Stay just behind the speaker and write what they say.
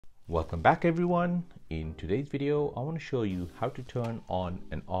Welcome back everyone. In today's video, I want to show you how to turn on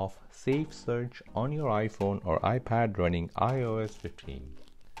and off Safe Search on your iPhone or iPad running iOS 15.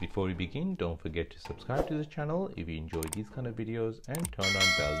 Before we begin, don't forget to subscribe to this channel if you enjoy these kind of videos and turn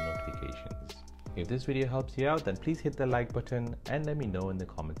on bell notifications. If this video helps you out, then please hit the like button and let me know in the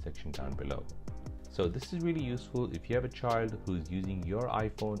comment section down below. So this is really useful if you have a child who is using your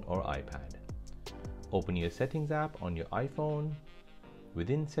iPhone or iPad. Open your Settings app on your iPhone.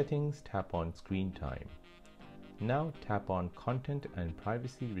 Within Settings, tap on Screen Time. Now tap on Content and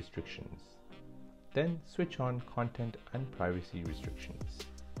Privacy Restrictions. Then switch on Content and Privacy Restrictions.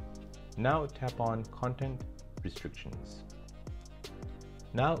 Now tap on Content Restrictions.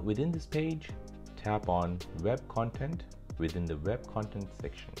 Now within this page, tap on Web Content within the Web Content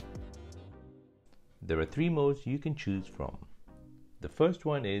section. There are three modes you can choose from. The first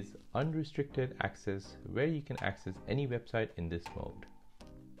one is Unrestricted Access, where you can access any website in this mode.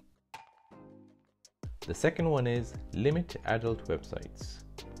 The second one is Limit Adult Websites.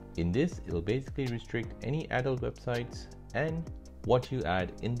 In this, it will basically restrict any adult websites and what you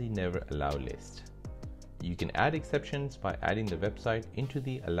add in the Never Allow list. You can add exceptions by adding the website into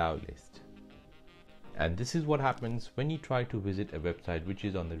the Allow list. And this is what happens when you try to visit a website which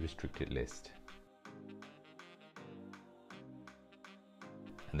is on the restricted list.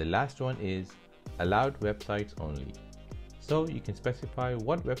 And the last one is Allowed Websites Only. So you can specify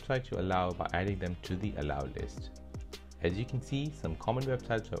what websites you allow by adding them to the Allow list. As you can see, some common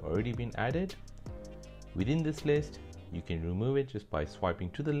websites have already been added. Within this list, you can remove it just by swiping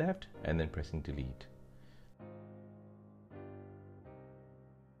to the left and then pressing delete.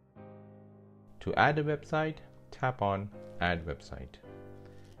 To add a website, tap on Add Website.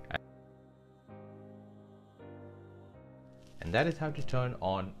 And that is how to turn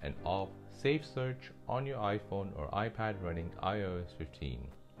on and off Safe Search on your iPhone or iPad running iOS 15.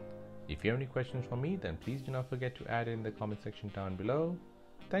 If you have any questions for me, then please do not forget to add it in the comment section down below.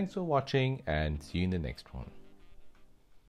 Thanks for watching and see you in the next one.